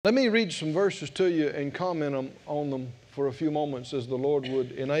Let me read some verses to you and comment on them for a few moments as the Lord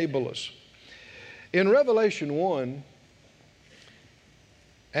would enable us. In Revelation 1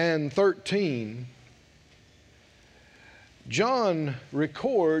 and 13, John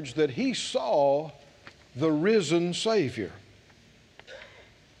records that he saw the risen Savior.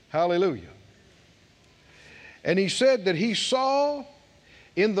 Hallelujah. And he said that he saw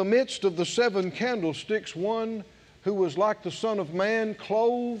in the midst of the seven candlesticks one who was like the Son of Man,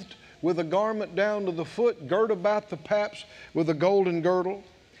 clothed with a garment down to the foot, girt about the paps with a golden girdle.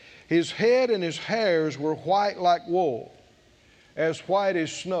 His head and his hairs were white like wool, as white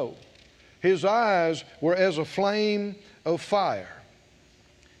as snow. His eyes were as a flame of fire.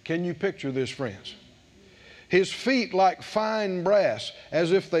 Can you picture this, friends? His feet like fine brass,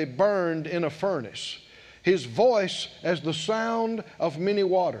 as if they burned in a furnace. His voice as the sound of many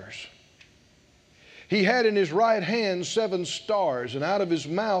waters. He had in his right hand 7 stars, and out of his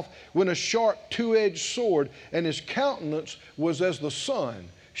mouth went a sharp two-edged sword, and his countenance was as the sun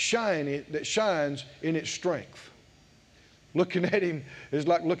that shines in its strength. Looking at him is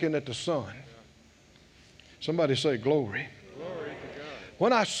like looking at the sun. Somebody say glory. Glory to God.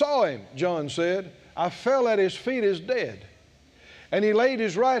 When I saw him, John said, I fell at his feet as dead. And he laid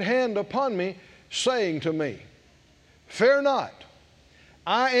his right hand upon me, saying to me, Fear not,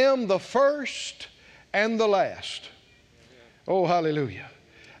 I am the first and the last. Oh, hallelujah.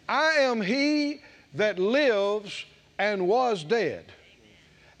 I am he that lives and was dead.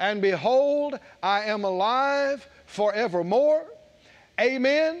 And behold, I am alive forevermore.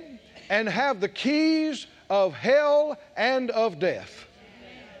 Amen. And have the keys of hell and of death.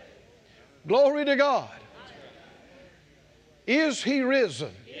 Glory to God. Is he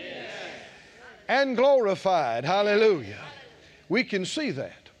risen? Yes. And glorified? Hallelujah. We can see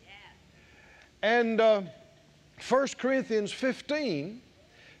that. And 1 Corinthians 15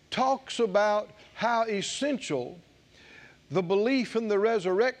 talks about how essential the belief in the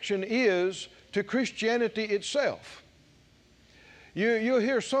resurrection is to Christianity itself. You'll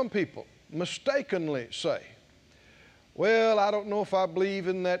hear some people mistakenly say, well, I don't know if I believe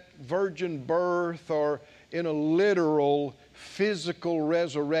in that virgin birth or in a literal physical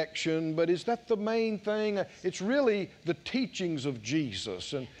resurrection, but is that the main thing? It's really the teachings of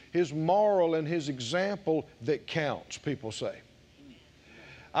Jesus and his moral and his example that counts, people say.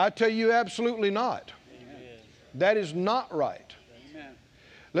 I tell you, absolutely not. Amen. That is not right. Amen.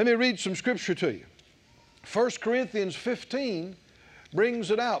 Let me read some scripture to you. 1 Corinthians 15 brings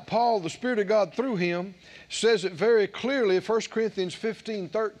it out. Paul, the Spirit of God through him, says it very clearly. 1 Corinthians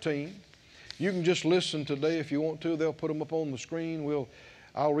 15:13. You can just listen today if you want to. They'll put them up on the screen.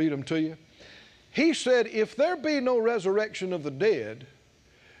 I'll read them to you. He said, if there be no resurrection of the dead,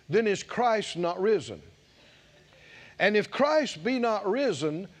 then is Christ not risen? And if Christ be not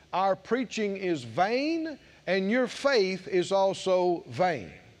risen, our preaching is vain, and your faith is also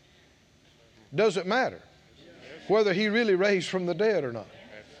vain. Does it matter whether he really raised from the dead or not?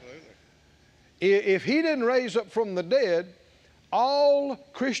 Absolutely. If he didn't raise up from the dead, all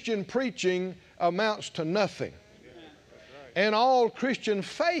Christian preaching amounts to nothing. And all Christian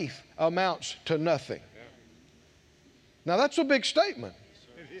faith amounts to nothing. Now that's a big statement.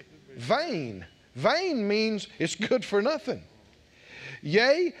 Vain. Vain means it's good for nothing.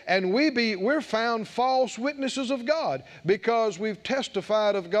 Yea, and we're found false witnesses of God, because we've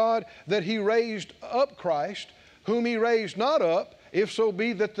testified of God that he raised up Christ, whom he raised not up, if so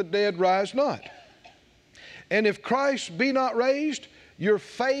be that the dead rise not. And if Christ be not raised, your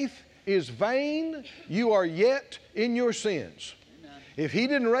faith is vain. You are yet in your sins. Amen. If he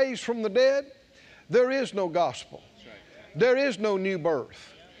didn't raise from the dead, there is no gospel. There is no new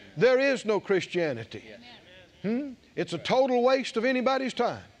birth. There is no Christianity. It's a total waste of anybody's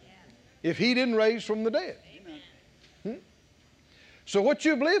time if he didn't raise from the dead. So what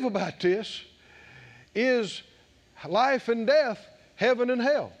you believe about this is life and death, heaven and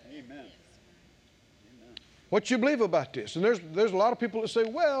hell. Amen. What you believe about this? And there's a lot of people that say,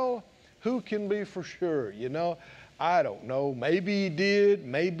 well, who can be for sure? You know, I don't know. Maybe he did,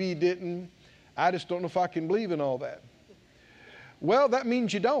 maybe he didn't. I just don't know if I can believe in all that. Well, that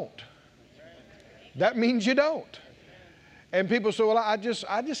means you don't. That means you don't. And people say, well, I just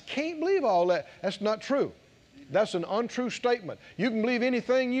can't believe all that. That's not true. That's an untrue statement. You can believe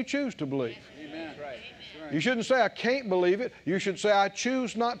anything you choose to believe. Amen. That's right. You shouldn't say, I can't believe it. You should say, I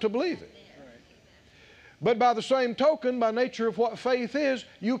choose not to believe it. But by the same token, by nature of what faith is,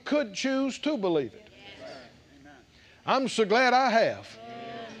 you could choose to believe it. I'm so glad I have.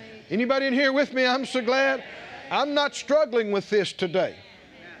 Anybody in here with me? I'm so glad. I'm not struggling with this today.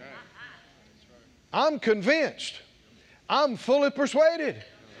 I'm convinced. I'm fully persuaded.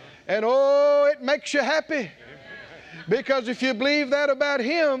 And oh, it makes you happy. Because if you believe that about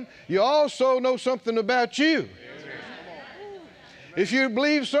Him, you also know something about you. If you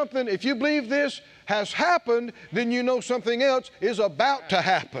believe something, if you believe this has happened, then you know something else is about to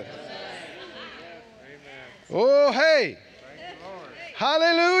happen. Oh, hey.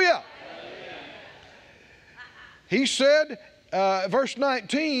 Hallelujah. He said, verse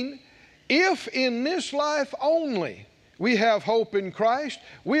 19, if in this life only we have hope in Christ,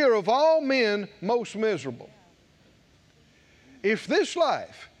 we are of all men most miserable. If this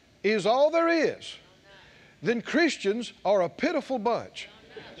life is all there is, then Christians are a pitiful bunch.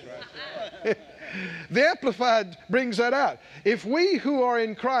 The Amplified brings that out. If we who are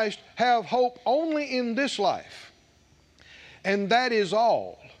in Christ have hope only in this life, and that is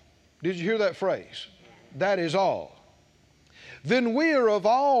all, did you hear that phrase? That is all. Then we are of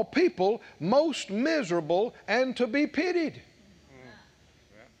all people most miserable and to be pitied.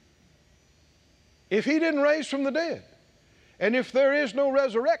 If He didn't raise from the dead, and if there is no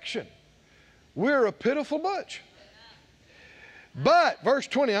resurrection, we're a pitiful bunch. But, verse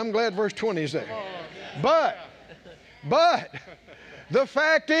 20, I'm glad verse 20 is there. But, the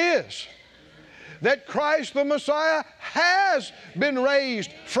fact is that Christ the Messiah has been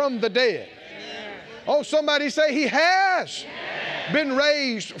raised from the dead. Oh, somebody say He has been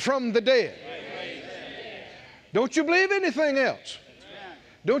raised from the dead. Don't you believe anything else?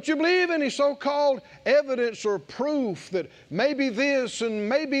 Don't you believe any so-called evidence or proof that maybe this and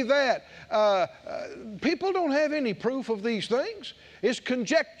maybe that? People don't have any proof of these things. It's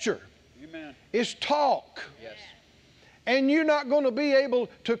conjecture. Amen. It's talk. Yes. And you're not going to be able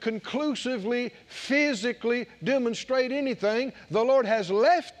to conclusively, physically demonstrate anything. The Lord has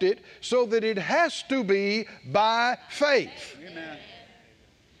left it so that it has to be by faith. Amen.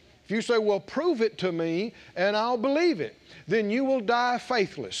 If you say, well, prove it to me and I'll believe it, then you will die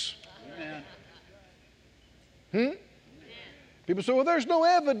faithless. Amen. People say, well, there's no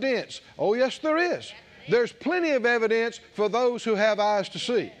evidence. Oh, yes, there is. There's plenty of evidence for those who have eyes to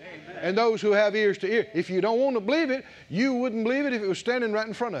see. Amen. And those who have ears to hear. If you don't want to believe it, you wouldn't believe it if it was standing right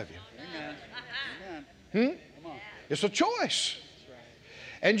in front of you. Amen. Come on. It's a choice.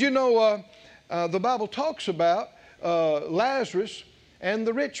 And you know, the Bible talks about Lazarus and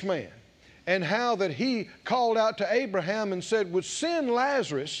the rich man, and how that he called out to Abraham and said, would send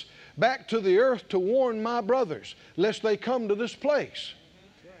Lazarus back to the earth to warn my brothers, lest they come to this place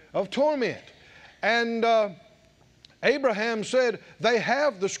of torment. And Abraham said, they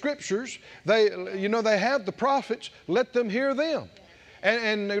have the scriptures, they have the prophets, let them hear them.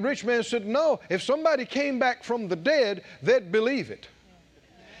 And the rich man said, no, if somebody came back from the dead, they'd believe it.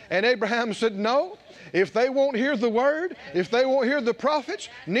 And Abraham said, no, if they won't hear the word, if they won't hear the prophets,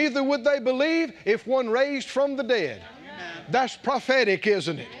 neither would they believe if one raised from the dead. Amen. That's prophetic,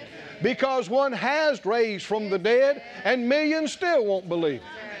 isn't it? Because one has raised from the dead and millions still won't believe.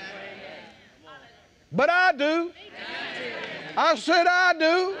 But I do. I said I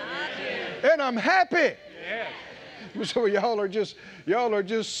do. And I'm happy. So y'all are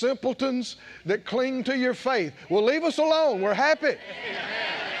just simpletons that cling to your faith. Well, leave us alone. We're happy.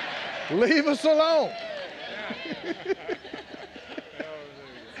 Leave us alone.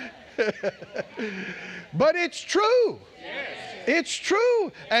 But it's true. It's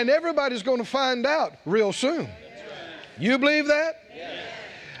true. And everybody's going to find out real soon. You believe that?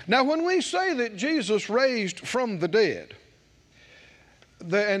 Now, when we say that Jesus raised from the dead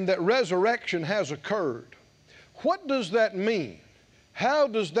and that resurrection has occurred, what does that mean? How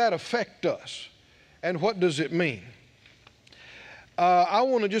does that affect us? And what does it mean? I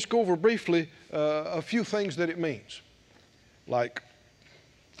want to just go over briefly a few things that it means, like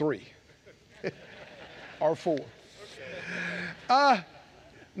 3 or 4.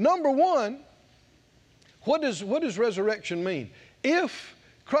 Number one, what does resurrection mean? If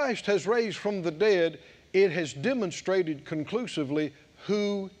Christ has raised from the dead, it has demonstrated conclusively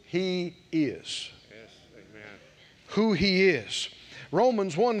who He is. Yes, amen. Who He is.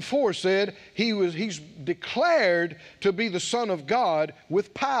 Romans 1:4 said He's declared to be the Son of God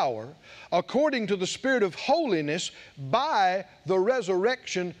with power according to the Spirit of holiness by the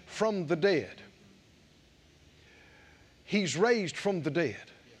resurrection from the dead. He's raised from the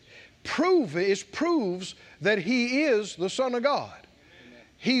dead. It proves that He is the Son of God.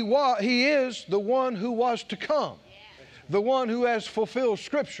 He is the one who was to come, the one who has fulfilled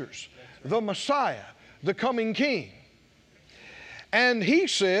Scriptures, the Messiah, the coming King. And He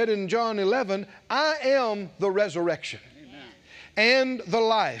said in John 11, I am the resurrection and the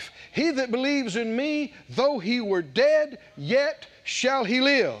life. He that believes in me, though he were dead, yet shall he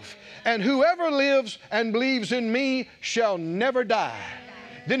live. And whoever lives and believes in me shall never die.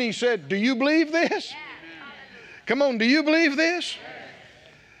 Then he said, do you believe this? Come on, do you believe this?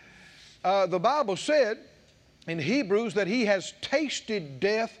 The Bible said in Hebrews that he has tasted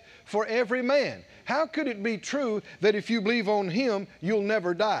death for every man. How could it be true that if you believe on him, you'll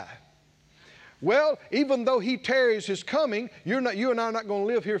never die? Well, even though he tarries his coming, you and I are not going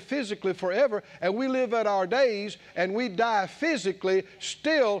to live here physically forever, and we live out our days and we die physically,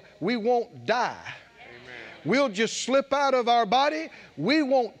 still we won't die. We'll just slip out of our body. We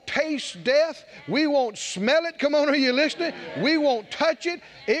won't taste death. We won't smell it. Come on, are you listening? We won't touch it.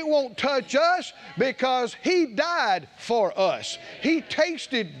 It won't touch us because he died for us. He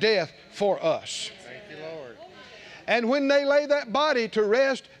tasted death for us. Thank you, Lord. And when they lay that body to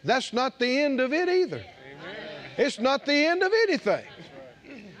rest, that's not the end of it either. Amen. It's not the end of anything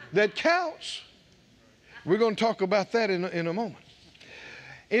that counts. We're going to talk about that in a moment.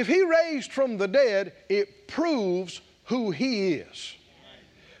 If he raised from the dead, it proves who he is.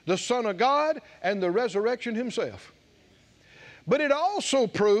 The Son of God and the resurrection himself. But it also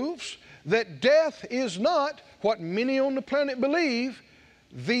proves that death is not, what many on the planet believe,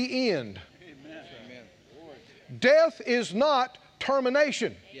 the end. Amen. Death is not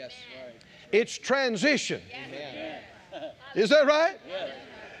termination. Yes. Right. It's transition. Amen. Is that right? Yes.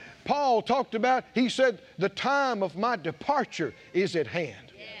 Paul talked about, he said, the time of my departure is at hand.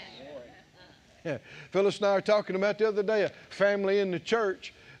 Yeah. Phyllis and I were talking about the other day, a family in the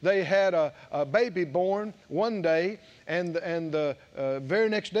church. They had a baby born one day, and the very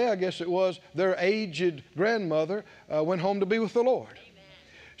next day, I guess it was, their aged grandmother went home to be with the Lord. Amen.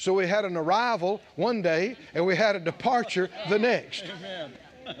 So we had an arrival one day, and we had a departure the next. Amen.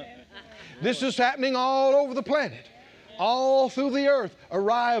 This is happening all over the planet, all through the earth.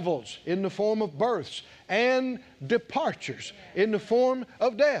 Arrivals in the form of births and departures in the form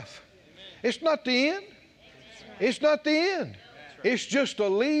of death. It's not the end. It's not the end. It's just a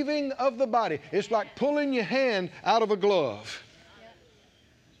leaving of the body. It's like pulling your hand out of a glove.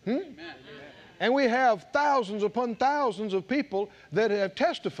 And we have thousands upon thousands of people that have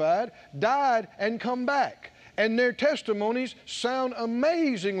testified, died, and come back. And their testimonies sound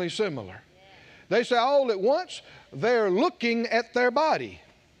amazingly similar. They say all at once, they're looking at their body.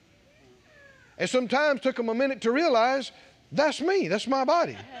 And sometimes took them a minute to realize, that's me, that's my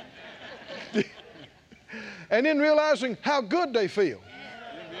body. And then realizing how good they feel.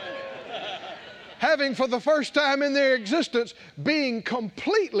 Having for the first time in their existence being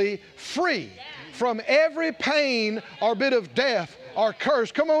completely free from every pain or bit of death or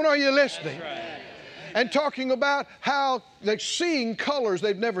curse. Come on, are you listening? And talking about how they're seeing colors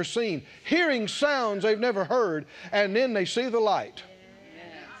they've never seen, hearing sounds they've never heard, and then they see the light.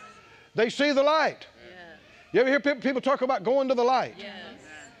 They see the light. You ever hear people talk about going to the light?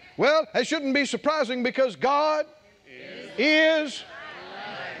 Well, that shouldn't be surprising because God is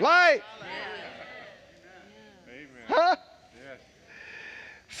light. Amen. Huh? Yes.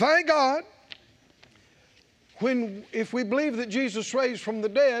 Thank God. If we believe that Jesus raised from the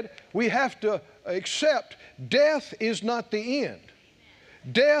dead, we have to accept death is not the end.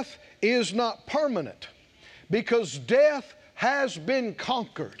 Death is not permanent because death has been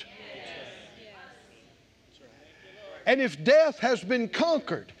conquered. And if death has been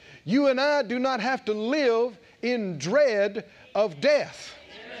conquered, you and I do not have to live in dread of death.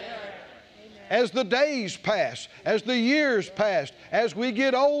 As the days pass, as the years pass, as we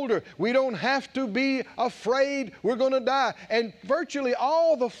get older, we don't have to be afraid we're going to die. And virtually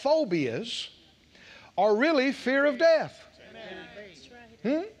all the phobias are really fear of death.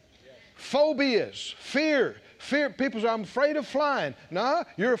 Phobias, fear. People say, I'm afraid of flying. No,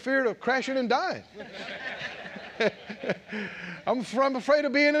 you're afraid of crashing and dying. I'm afraid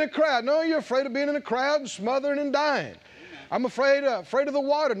of being in a crowd. No, you're afraid of being in a crowd and smothering and dying. I'm afraid of the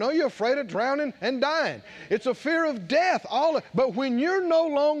water. No, you're afraid of drowning and dying. It's a fear of death. But when you're no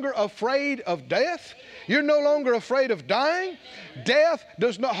longer afraid of death, you're no longer afraid of dying, death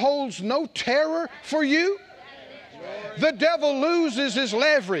holds no terror for you. The devil loses his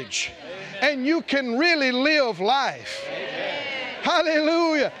leverage, and you can really live life.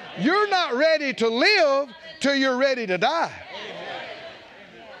 Hallelujah. You're not ready to live till you're ready to die.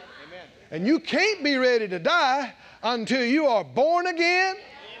 And you can't be ready to die until you are born again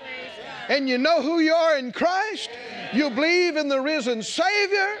and you know who you are in Christ, you believe in the risen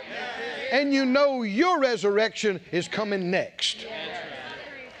Savior, and you know your resurrection is coming next.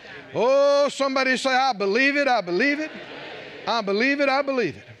 Oh, somebody say, I believe it, I believe it. I believe it, I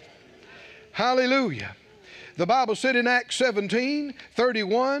believe it. Hallelujah. The Bible said in Acts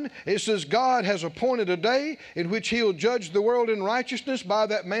 17:31, it says, God has appointed a day in which he'll judge the world in righteousness by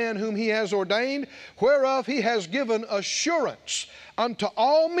that man whom he has ordained, whereof he has given assurance unto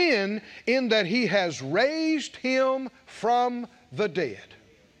all men, in that he has raised him from the dead.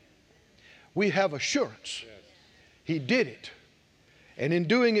 We have assurance. He did it. And in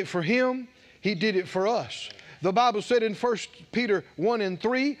doing it for him, he did it for us. The Bible said in 1 Peter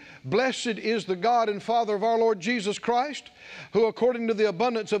 1:3, blessed is the God and Father of our Lord Jesus Christ, who according to the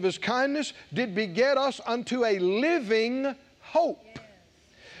abundance of his kindness did beget us unto a living hope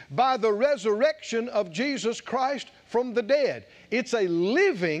by the resurrection of Jesus Christ from the dead. It's a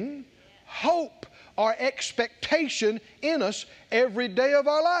living hope or expectation in us every day of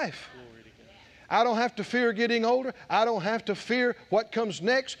our life. I don't have to fear getting older. I don't have to fear what comes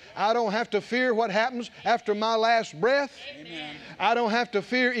next. I don't have to fear what happens after my last breath. Amen. I don't have to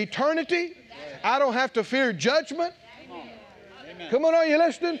fear eternity. I don't have to fear judgment. Come on, are you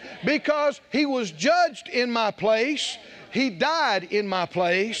listening? Because he was judged in my place. He died in my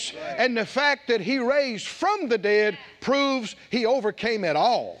place. And the fact that he raised from the dead proves he overcame it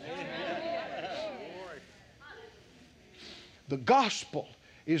all. The gospel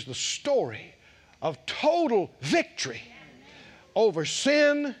is the story of total victory over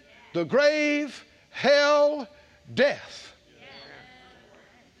sin, the grave, hell, death.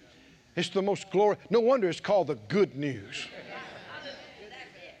 It's the most glorious. No wonder it's called the good news.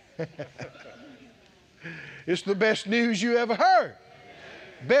 It's the best news you ever heard.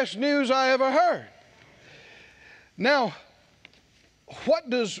 Best news I ever heard. Now, what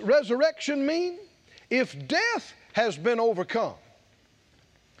does resurrection mean? If death has been overcome,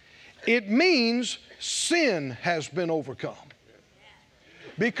 it means sin has been overcome.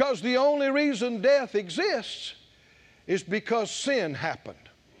 Because the only reason death exists is because sin happened.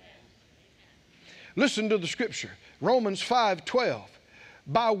 Listen to the scripture. Romans 5:12.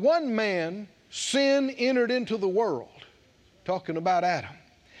 By one man sin entered into the world. Talking about Adam.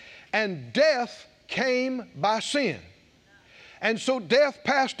 And death came by sin. And so death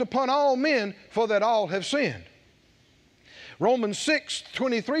passed upon all men, for that all have sinned. Romans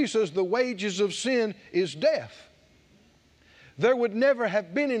 6:23 says the wages of sin is death. There would never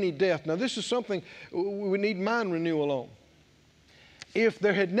have been any death. Now this is something we need mind renewal on. If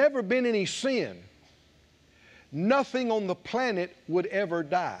there had never been any sin, nothing on the planet would ever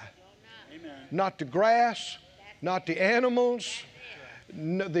die. Amen. Not the grass, not the animals.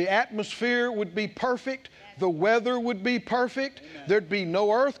 The atmosphere would be perfect. The weather would be perfect. Amen. There'd be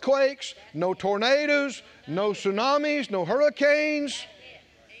no earthquakes, no tornadoes, no tsunamis, no hurricanes.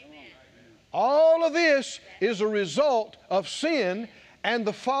 Amen. All of this is a result of sin and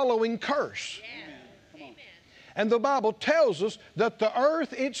the following curse. Amen. And the Bible tells us that the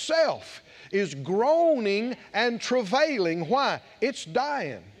earth itself is groaning and travailing. Why? It's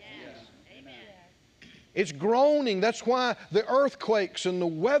dying. It's groaning. That's why the earthquakes and the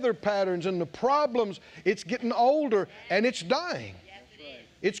weather patterns and the problems, it's getting older and it's dying.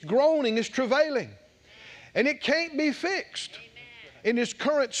 It's groaning, it's travailing. And it can't be fixed in its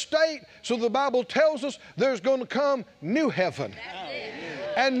current state. So the Bible tells us there's going to come new heaven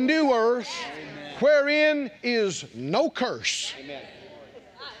and new earth wherein is no curse.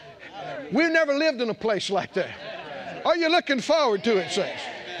 We've never lived in a place like that. Are you looking forward to it, saints?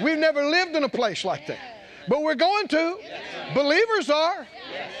 We've never lived in a place like that. But we're going to. Believers are.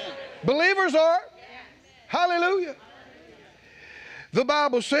 Believers are. Hallelujah. The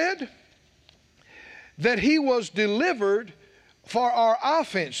Bible said that he was delivered for our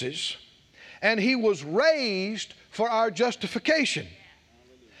offenses and he was raised for our justification.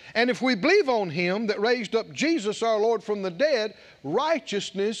 And if we believe on him that raised up Jesus our Lord from the dead,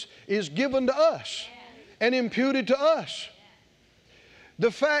 righteousness is given to us and imputed to us.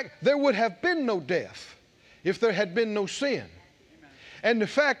 The fact there would have been no death if there had been no sin. And the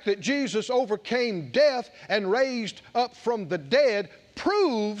fact that Jesus overcame death and raised up from the dead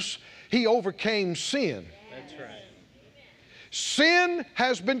proves he overcame sin. That's right. Sin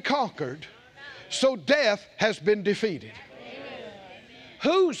has been conquered, so death has been defeated.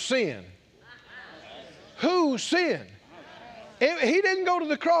 Whose sin? Whose sin? He didn't go to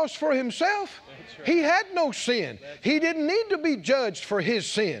the cross for himself. He had no sin. He didn't need to be judged for his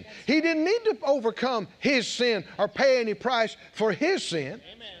sin. He didn't need to overcome his sin or pay any price for his sin.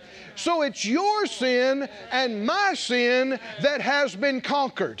 So it's your sin and my sin that has been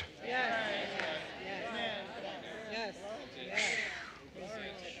conquered.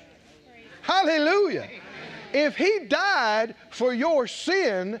 Hallelujah. If he died for your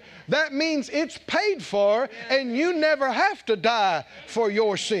sin, that means it's paid for and you never have to die for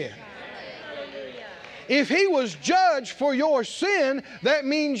your sin. If He was judged for your sin, that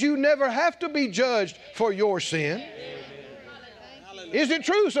means you never have to be judged for your sin. Is it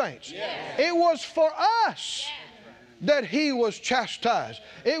true, saints? It was for us that He was chastised.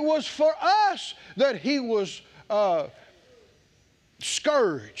 It was for us that He was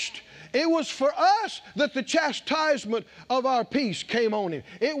scourged. It was for us that the chastisement of our peace came on Him.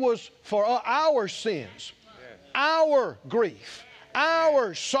 It was for our sins, our grief,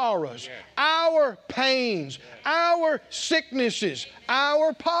 our sorrows, our pains, our sicknesses,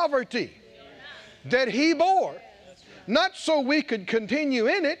 our poverty that He bore. Not so we could continue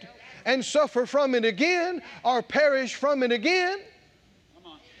in it and suffer from it again or perish from it again.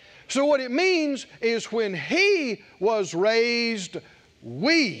 So what it means is when He was raised,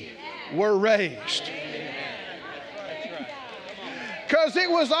 we were raised. Because it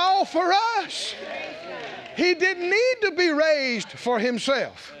was all for us. He didn't need to be raised for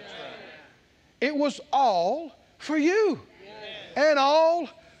Himself. It was all for you and all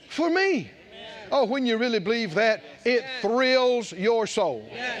for me. Oh, when you really believe that, it thrills your soul.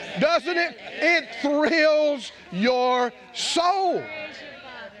 Doesn't it? It thrills your soul.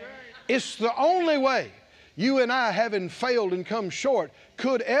 It's the only way you and I, having failed and come short,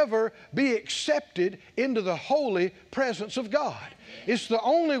 could ever be accepted into the holy presence of God. It's the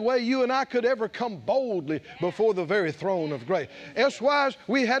only way you and I could ever come boldly before the very throne of grace. Elsewise,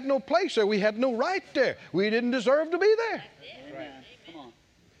 we had no place there. We had no right there. We didn't deserve to be there.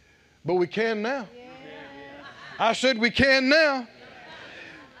 But we can now. I said we can now.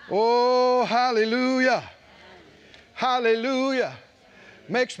 Oh, hallelujah. Hallelujah.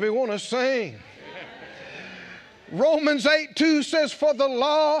 Makes me want to sing. Romans 8:2 says, for the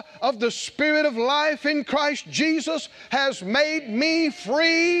law of the Spirit of life in Christ Jesus has made me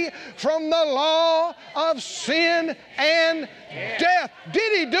free from the law of sin and death.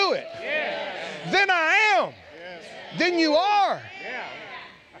 Did He do it? Then I am. Then you are.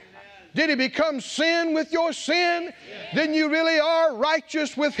 Did He become sin with your sin? Then you really are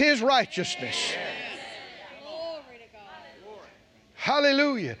righteous with His righteousness.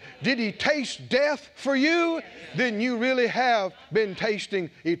 Hallelujah. Did He taste death for you? Then you really have been tasting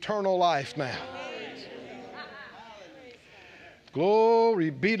eternal life now. Glory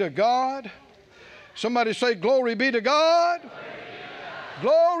be to God. Somebody say, glory be to God.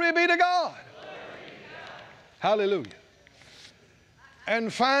 Glory be to God. Hallelujah.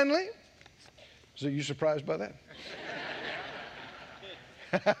 And finally, so you surprised by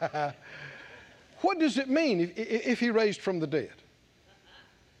that? What does it mean if He raised from the dead?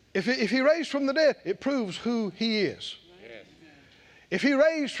 If He raised from the dead, it proves who He is. Yes. If He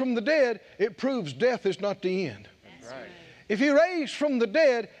raised from the dead, it proves death is not the end. Right. If He raised from the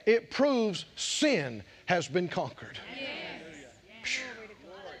dead, it proves sin has been conquered. Yes.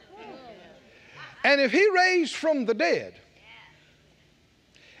 And if He raised from the dead,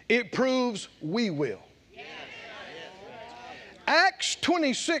 it proves we will. Yes. Acts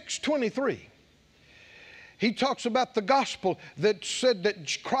 26:23. He talks about the gospel that said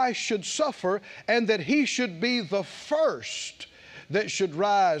that Christ should suffer and that He should be the first that should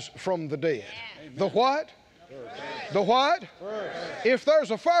rise from the dead. Amen. The what? First. The what? First. If there's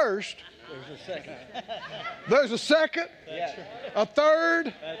a first, there's a second. There's a second? Yeah. A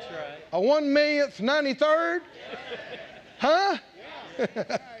third? That's right. A 1,000,000th, 93rd? Huh?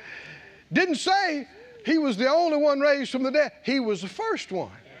 Didn't say He was the only one raised from the dead. He was the first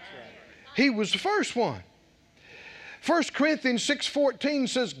one. He was the first one. 1 Corinthians 6:14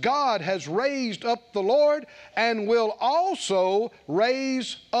 says, God has raised up the Lord and will also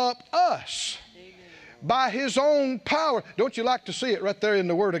raise up us by His own power. Don't you like to see it right there in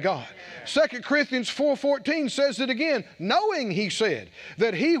the Word of God? 2 Corinthians 4:14 says it again, knowing, He said,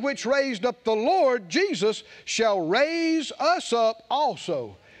 that He which raised up the Lord Jesus shall raise us up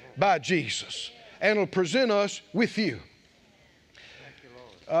also by Jesus, and will present us with you.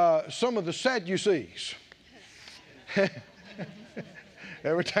 Some of the Sadducees.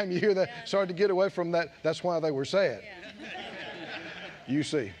 Every time you hear that, it's hard to get away from that. That's why they were sad. You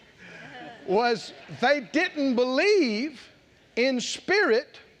see. Was they didn't believe in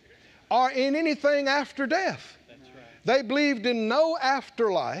spirit or in anything after death. They believed in no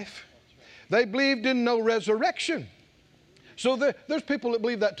afterlife. They believed in no resurrection. So there's people that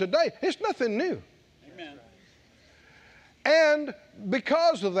believe that today. It's nothing new. Amen. And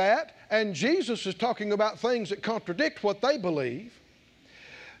because of that, and Jesus is talking about things that contradict what they believe,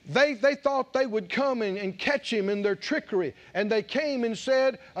 they thought they would come and catch Him in their trickery. And they came and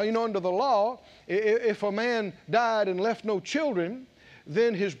said, under the law, if a man died and left no children,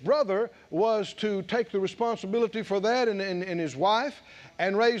 then his brother was to take the responsibility for that and his wife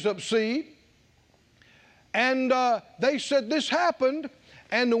and raise up seed. And they said this happened,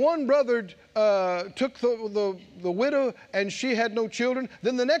 and the one brother took the widow, and she had no children.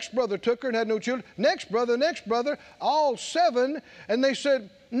 Then the next brother took her and had no children. Next brother, all 7. And they said,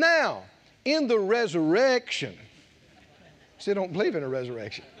 now, in the resurrection, see, they don't believe in a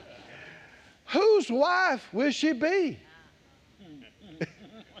resurrection. Whose wife will she be?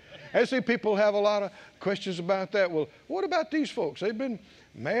 I see people have a lot of questions about that. Well, what about these folks? They've been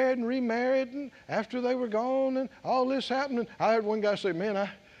married and remarried, and after they were gone, and all this happened. I heard one guy say, "Man,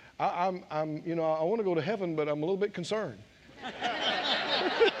 I'm I want to go to heaven, but I'm a little bit concerned."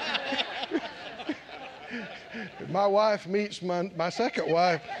 If my wife meets my second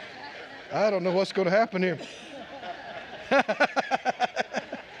wife, I don't know what's going to happen here.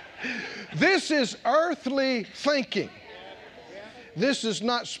 This is earthly thinking. This is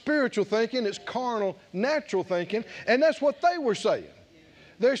not spiritual thinking. It's carnal, natural thinking. And that's what they were saying.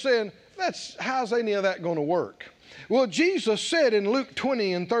 They're saying, how's any of that going to work? Well, Jesus said in Luke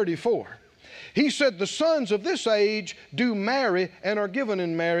 20:34, He said, the sons of this age do marry and are given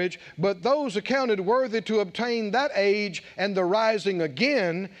in marriage, but those accounted worthy to obtain that age and the rising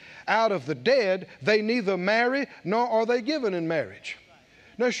again out of the dead, they neither marry nor are they given in marriage.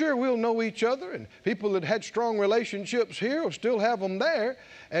 Now, sure, we'll know each other, and people that had strong relationships here will still have them there,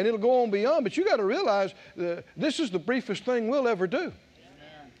 and it'll go on beyond. But you got to realize this is the briefest thing we'll ever do. Amen.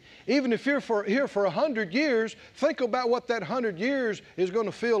 Even if you're here for 100 years, think about what that 100 years is going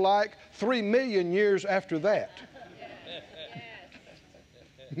to feel like 3 million years after that.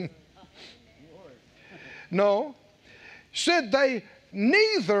 No. Said they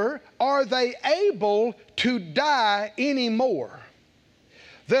neither are they able to die anymore.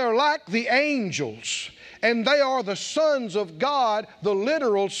 They're like the angels, and they are the sons of God. The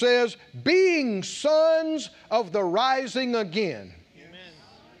literal says, being sons of the rising again. Amen.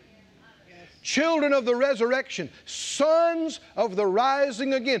 Children of the resurrection, sons of the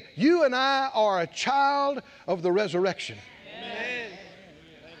rising again. You and I are a child of the resurrection. Amen.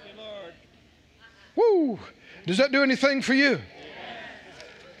 Thank you, Lord. Woo! Does that do anything for you?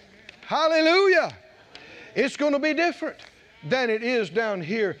 Hallelujah! It's going to be different than it is down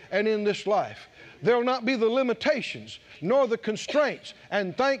here and in this life. There will not be the limitations nor the constraints.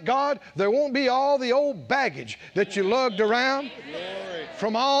 And thank God there won't be all the old baggage that you lugged around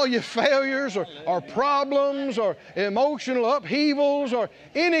from all your failures or problems or emotional upheavals or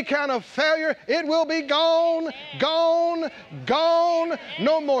any kind of failure. It will be gone, gone, gone.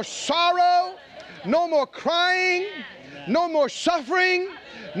 No more sorrow, no more crying, no more suffering,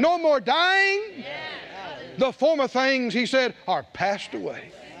 no more dying. The former things, he said, are passed away.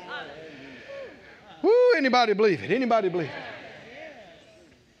 Woo, anybody believe it? Anybody believe it?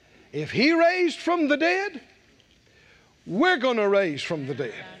 If he raised from the dead, we're going to raise from the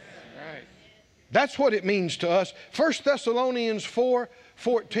dead. That's what it means to us. 1 Thessalonians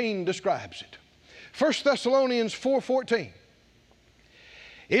 4:14 describes it. 1 Thessalonians 4:14.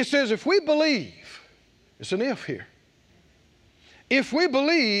 It says, if we believe, it's an if here. If we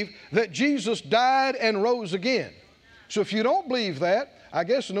believe that Jesus died and rose again. So if you don't believe that, I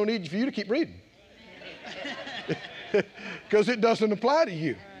guess there's no need for you to keep reading. Because it doesn't apply to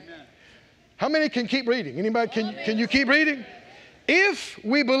you. How many can keep reading? Anybody, can you keep reading? If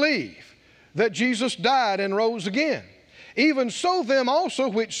we believe that Jesus died and rose again, even so them also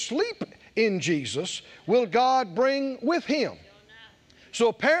which sleep in Jesus will God bring with him. So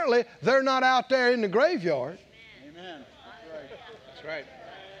apparently they're not out there in the graveyard. Amen. That's right.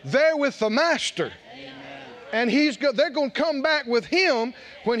 They're with the Master. Amen. And they're going to come back with him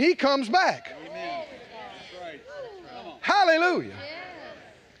when he comes back. Amen. That's right. Come on. Hallelujah.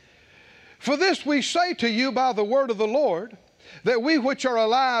 For this we say to you by the word of the Lord, that we which are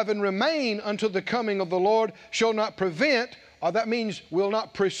alive and remain unto the coming of the Lord shall not prevent, or that means will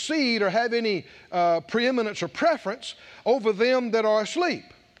not precede or have any preeminence or preference over them that are asleep.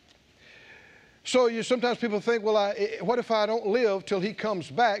 So sometimes people think, well, what if I don't live till he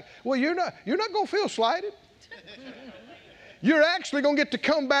comes back? Well, you're not going to feel slighted. You're actually going to get to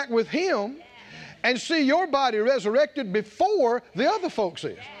come back with him and see your body resurrected before the other folks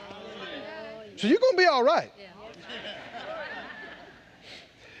is. So you're going to be all right.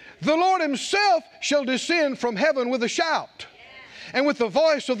 The Lord himself shall descend from heaven with a shout, and with the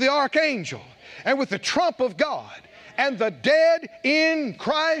voice of the archangel, and with the trump of God, and the dead in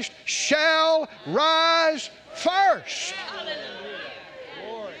Christ shall rise first.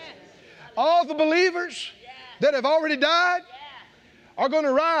 All the believers that have already died are going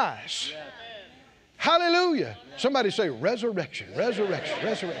to rise. Hallelujah. Somebody say resurrection, resurrection,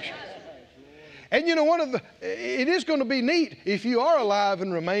 resurrection. And you know, it is going to be neat if you are alive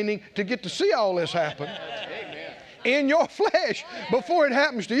and remaining to get to see all this happen in your flesh before it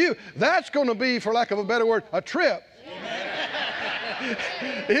happens to you. That's going to be, for lack of a better word, a trip.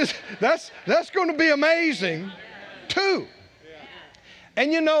 That's going to be amazing too.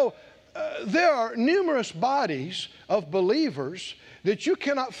 And you know, there are numerous bodies of believers that you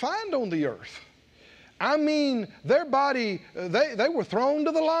cannot find on the earth. I mean, their body, they were thrown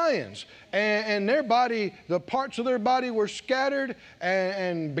to the lions, and their body, the parts of their body were scattered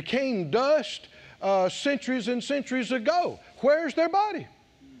and became dust centuries and centuries ago. Where's their body?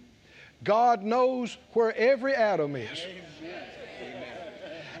 God knows where every atom is.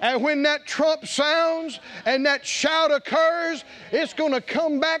 And when that trump sounds and that shout occurs, it's going to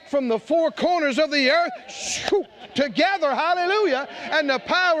come back from the four corners of the earth together, hallelujah, and the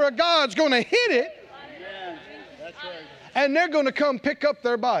power of God's going to hit it. And they're going to come pick up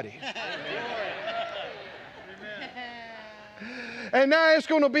their body. And now it's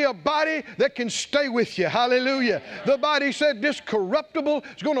going to be a body that can stay with you. Hallelujah. The body said this corruptible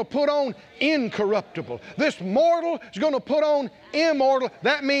is going to put on incorruptible. This mortal is going to put on immortal.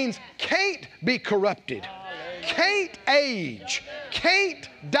 That means can't be corrupted. Can't age. Can't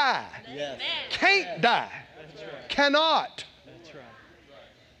die. Can't die. Cannot.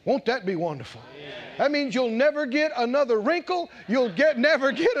 Won't that be wonderful? That means you'll never get another wrinkle. You'll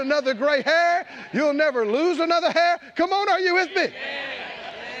never get another gray hair. You'll never lose another hair. Come on, are you with me?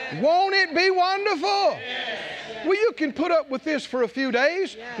 Won't it be wonderful? Well, you can put up with this for a few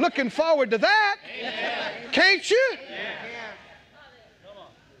days. Looking forward to that. Can't you?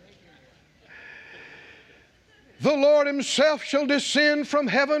 The Lord himself shall descend from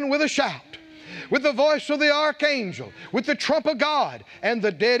heaven with a shout, with the voice of the archangel, with the trump of God, and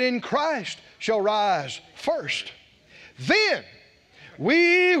the dead in Christ shall rise first. Then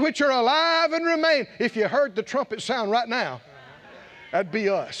we which are alive and remain. If you heard the trumpet sound right now, that'd be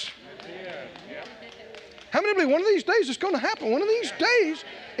us. How many believe one of these days it's going to happen? One of these days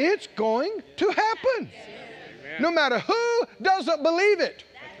it's going to happen. No matter who doesn't believe it.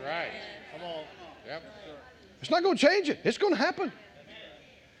 That's right. Come on. Yep. It's not going to change it. It's going to happen.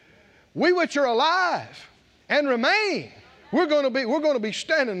 We which are alive and remain, we're going to be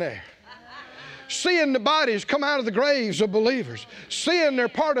standing there, seeing the bodies come out of the graves of believers, seeing their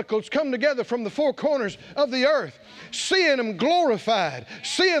particles come together from the four corners of the earth, seeing them glorified,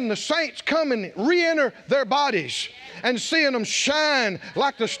 seeing the saints come and re-enter their bodies, and seeing them shine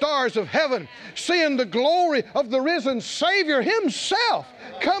like the stars of heaven, seeing the glory of the risen Savior himself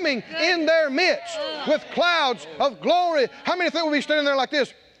coming in their midst with clouds of glory. How many think we'll be standing there like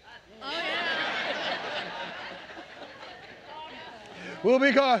this? We'll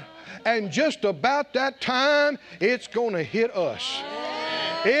be God. And just about that time, it's going to hit us.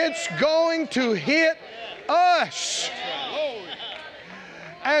 It's going to hit us.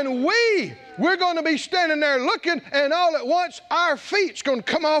 And we're going to be standing there looking, and all at once, our feet's going to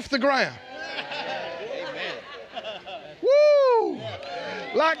come off the ground. Woo!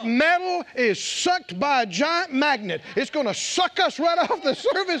 Like metal is sucked by a giant magnet. It's going to suck us right off the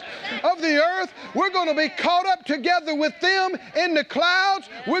surface of the earth. We're going to be caught up together with them in the clouds.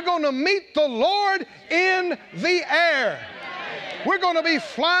 We're going to meet the Lord in the air. We're going to be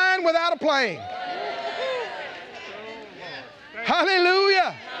flying without a plane.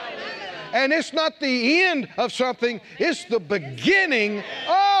 Hallelujah. And it's not the end of something, it's the beginning.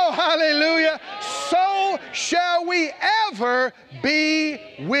 Oh, hallelujah. So shall we ever be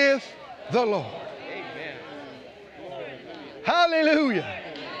with the Lord. Hallelujah.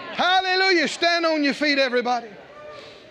 Hallelujah. Stand on your feet, everybody.